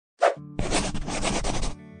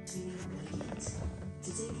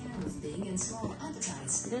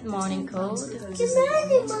Good morning, Code. Good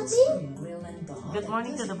morning, Mommy. Good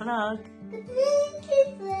morning to the vlog.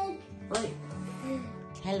 Wait.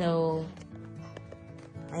 Hello.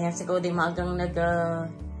 Ayan si Cody, maagang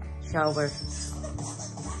nag-shower.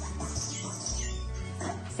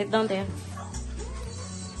 Sit down there.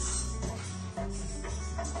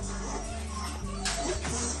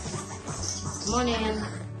 Morning.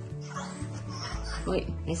 Wait,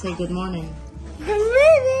 I say good morning. Good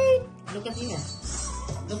morning. Look at here.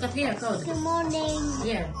 Look at here, Code. Good morning.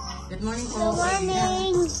 Here. Good morning, Good Code.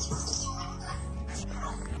 morning.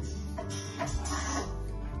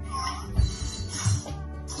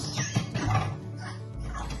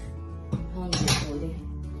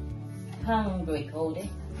 Hungry,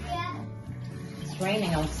 Cody. Yeah. It's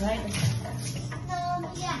raining outside.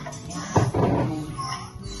 Yeah.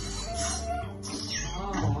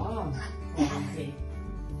 Oh, okay.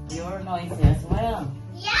 You're noisy as well.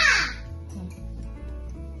 Yeah.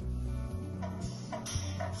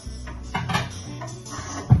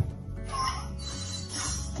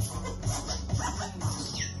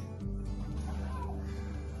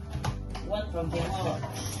 What from Mahal?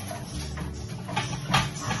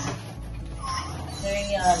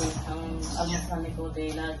 Cereal ang almusal ni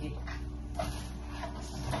Cody lagi.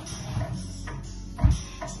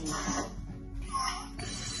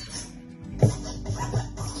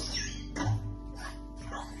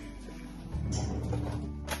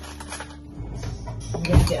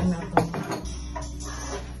 Gagawin na ako.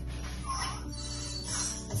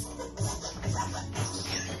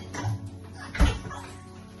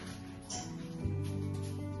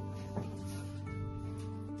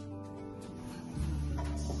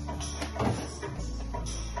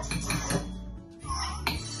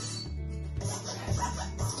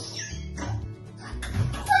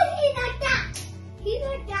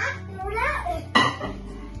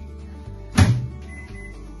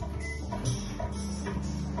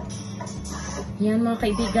 Yan mga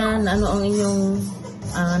kaibigan, ano ang inyong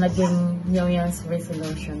naging New Year's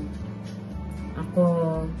resolution? Ako,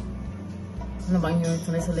 ano ba ang New Year's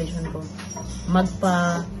resolution ko?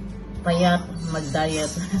 Magpapayat, mag-diet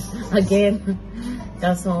again.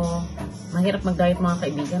 Kaso, mahirap mag-diet mga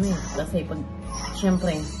kaibigan eh. Kasi pag,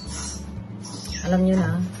 syempre, alam nyo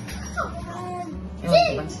na, ewan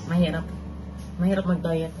ko ba, mahirap. Mahirap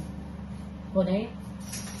mag-diet. Koday,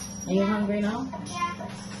 are you hungry now?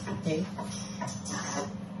 Okay.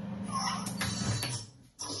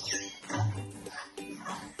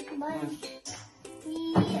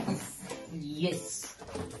 Yes.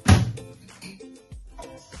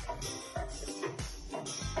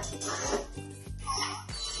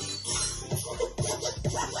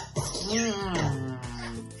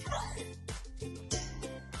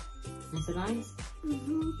 Is it nice?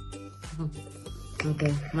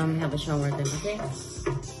 Okay, Mom, have a shower then, okay?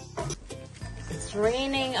 It's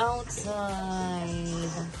raining outside.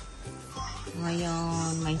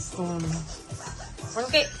 Ngayon, may storm.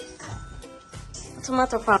 Pancake! What's the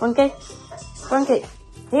matter, Pa? Pancake? Pancake!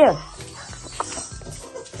 Here!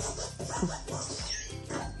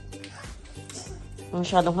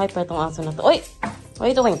 Masyadong hyper itong aso na to. Oi! What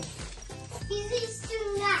are you doing? He's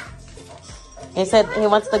doing that. He said he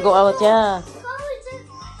wants to go out, yeah.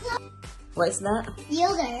 What is that?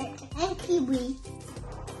 Yogurt and kiwi.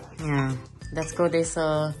 Yeah, let's go this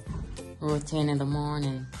routine in the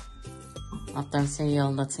morning. After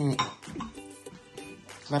cereal, that's it.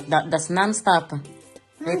 But that's non-stop.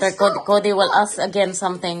 Later, Cody will ask again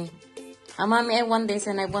something. Mommy, I want this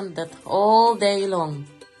and I want that all day long.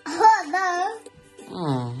 Oh, no.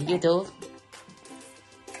 Oh, you do.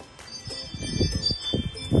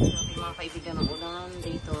 Grabe mga kaibigan ng ulan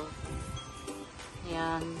dito.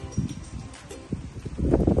 Yan.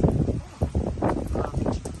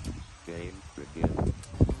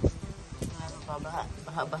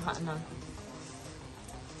 Baha-baha na.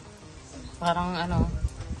 Parang ano,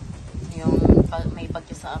 yung may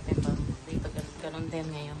bagyo sa atin ba? Dito ganun din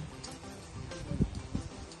ngayon.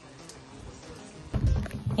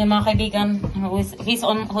 Yan mga kaibigan, who's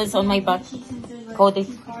on my back?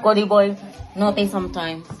 Cody boy, naughty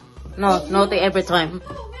sometimes. No, naughty every time.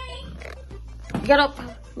 Get up!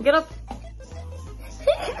 Get up!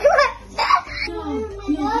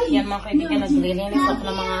 Yan mga kaibigan, naglilinis ako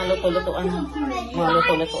ng mga luto-lutuan. Mga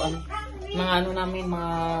luto-lutuan. Mga ano namin,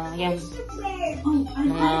 yan.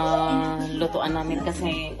 Mga lutuan namin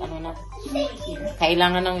kasi, ano na,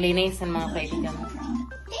 kailangan ng linisin mga kaibigan.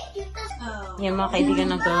 Yan mga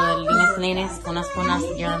kaibigan, naglinis-linis, punas-punas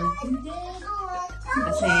dyan.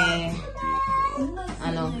 Kasi,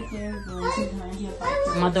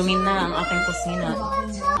 Madumi na ang ating kusina.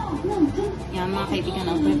 Yan mga kaibigan,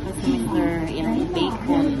 ang breakfast ni Mr.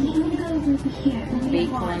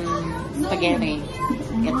 Bacon spaghetti,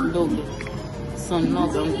 itlog,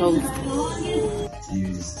 sunog, ang toast.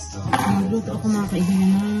 Magluto ako mga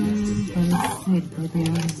kaibigan ng pansit. Ito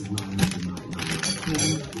yan.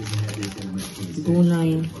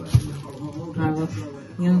 Gulay, carrot.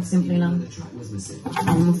 Yung simple lang.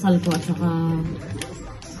 Ang musal ko at saka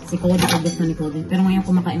si Cody, pag gusto ni Cody. Pero ngayon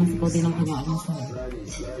kumakain ng si Cody ng kanyang musal.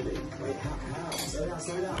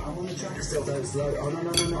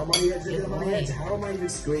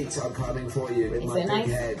 Is it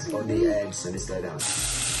nice?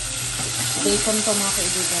 Bacon to mga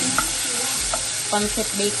kaibigan. Pancit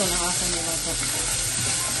bacon ang aking nilato.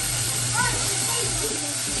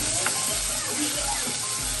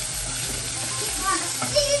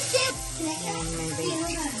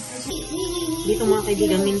 Dito mga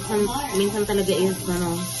kaibigan, minsan talaga is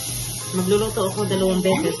magluluto ako 2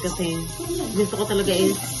 beses kasi gusto ko talaga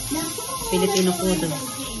is Filipino food,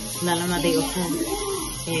 lalo na day off ko.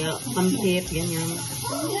 Kaya pancit, ganyan.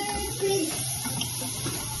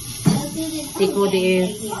 Si Cody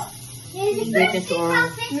is British or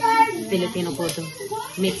Filipino food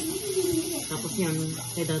mix. Tapos yan,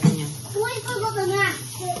 kay dati niya.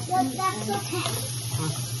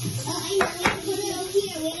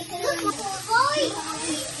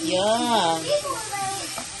 Yeah.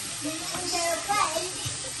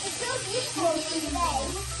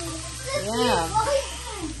 Yeah.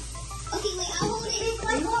 Okay, wait, I'll hold it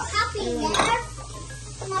like more happy there.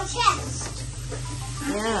 My chest.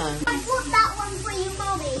 Yeah. I bought that one for you,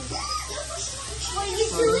 Mommy. What are you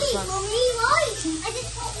doing, Mommy? Why? I just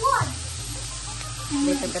bought one.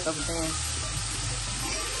 Little bit of this.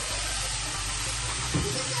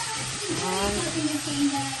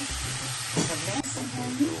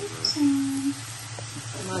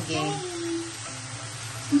 Magi.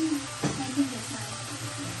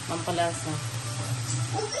 Pampalasa.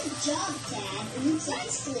 Oh, good job, Dad. It looks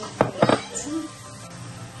nicely. It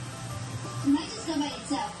might just go by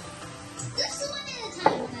itself. Just one at a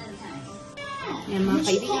time. Yan mga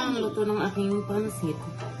kaibigan, ang luto ng aking pansit.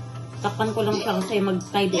 Takpan ko lang siya kasi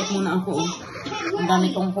mag-tidy up muna ako. Ang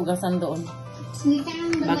dami kong hugasan doon.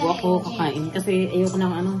 Bago ako kakain. Kasi ayoko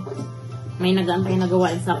nang may nag-aantay na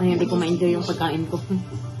gawain sa akin. Hindi ko ma-enjoy yung pagkain ko.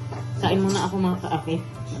 Kain muna ako mga ka-ake.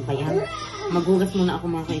 Maghugas muna ako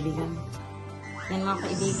mga kaibigan. Yan mga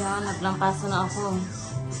kaibigan, naglampaso na ako.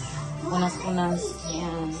 Punas-punas.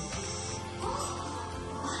 Yan.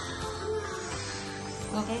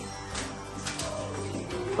 Okay.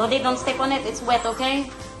 Cody, don't step on it. It's wet, okay?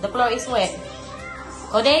 The floor is wet.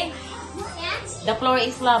 Cody? The floor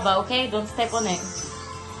is lava, okay? Don't step on it.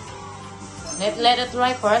 Let it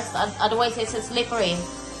dry first, otherwise it's slippery.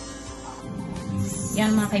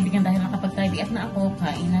 Yan mga kaibigan, dahil nakapag-tidy up na ako,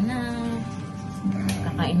 kain na.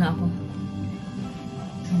 Kakain na ako.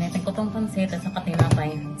 Hinitin ko tong pansit at saka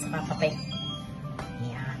tinapay, at saka kape.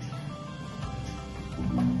 Yan.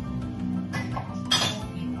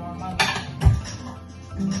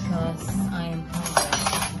 Because I'm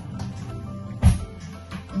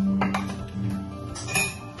hungry.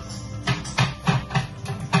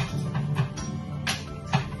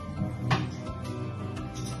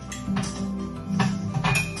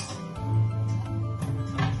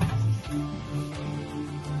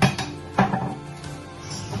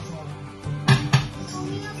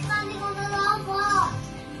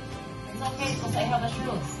 I have a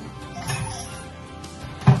shoes.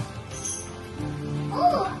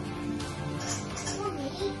 Oh!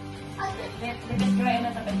 Let it dry a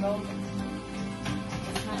little bit, bro.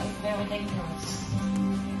 It's very dangerous.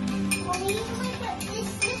 Mommy, you might put this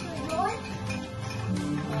slippery on.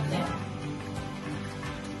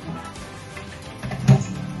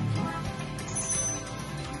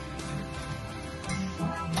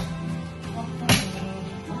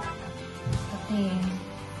 Okay.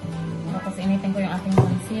 Tapos initin ko yung ating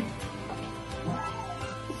pansit.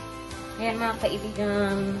 Ayan mga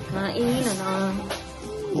kaibigan, kain na lang.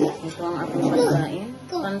 Ito ang ating pagkain.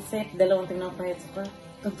 Pansit, 2 tinapay at saka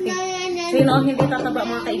kape. Sino ang hindi tataba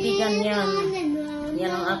mga kaibigan? Yan.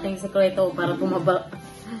 Yan ang ating sekreto para tumaba.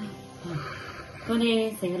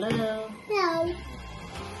 Kuni, say hello. No,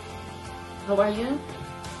 How are you?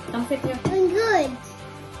 Come sit here. I'm good.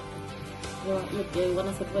 You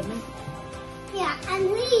wanna sit with me? Yeah, and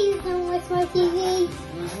please don't watch my TV.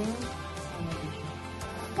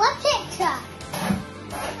 What picture?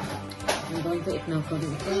 I'm going to eat now for you.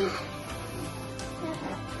 Okay?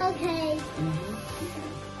 Okay.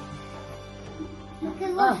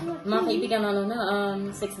 Mga kaibigan, ano na,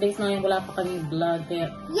 6 days na yung wala pa kami vlog.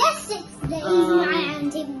 Kaya, Yes, 6 days, my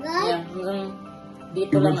auntie blood. yeah, hanggang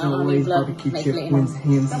dito lang ang aming vlog na ikliin.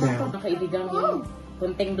 Mga kaibigan, yung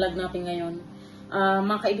kunting vlog natin ngayon.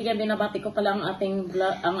 Mga kaibigan, binabati ko pala ang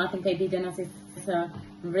ating kaibigan na si sa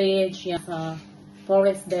bridge, yan, sa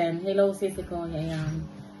forest din. Hello, sisi ko. Ayan.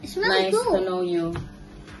 It's really Nice cool. to know you.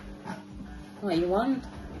 What you want?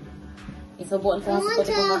 Isubuan I ko want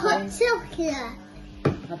sa a hot kumain. chocolate.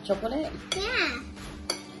 Hot chocolate. Yeah.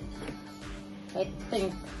 I think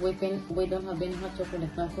we don't have any hot chocolate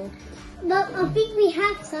also. But I think we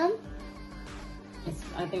have some.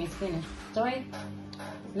 I think it's finished. Sorry?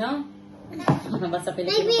 No? Basta Maybe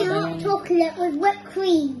Pilipino pa hot yun. chocolate with whipped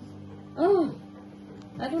cream. Oh,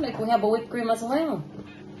 I don't like we have a whipped cream as well.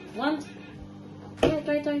 Want? Yeah,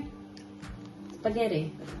 try.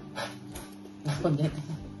 Spaghetti. Spaghetti.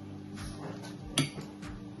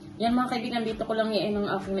 Yan mga kaibigan, dito ko lang iin ang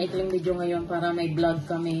aking maikling video ngayon para may vlog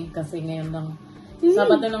kami kasi ngayon lang.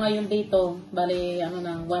 Sabado na ngayon dito. Bali,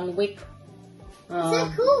 1 week. So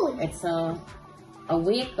cool. It's a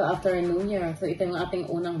week after New Year. So ito yung ating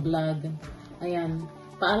unang vlog. Ayan.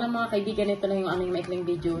 Paalam mga kaibigan, ito lang yung aming maikling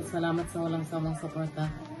video. Salamat sa walang sawang suporta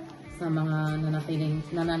sa mga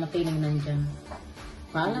nananatiling nandyan.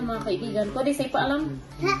 Paalam mga kaibigan. Pwede say paalam?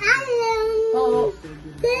 Paalam. Oo.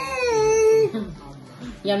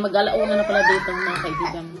 Yan, mag-alauna na pala dito mga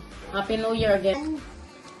kaibigan. Happy New Year again.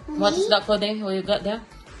 What is that, Cody? What you got there?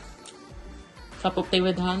 Cup of tea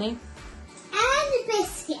with honey? And a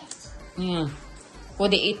biscuit. Yeah.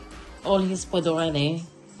 Cody ate all his food already.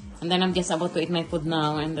 And then I'm just about to eat my food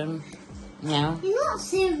now. And then, yeah. You not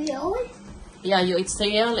cereal. Yeah, you eat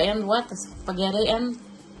cereal and what? Spaghetti and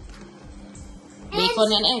bacon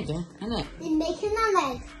and egg. Isn't it? And bacon and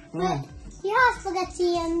egg. Yeah. But you have spaghetti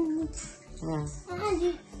and Yeah.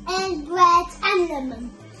 bread and lemon.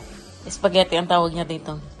 Spaghetti ang tawag niya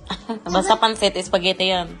dito. Basta pansit, spaghetti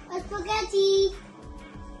yan. Spaghetti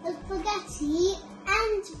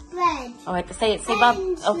and bread. Alright, say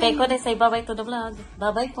okay, Cody, say bye-bye to the vlog.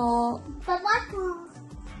 Bye-bye po. Bye-bye po.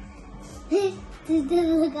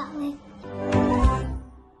 Look at me.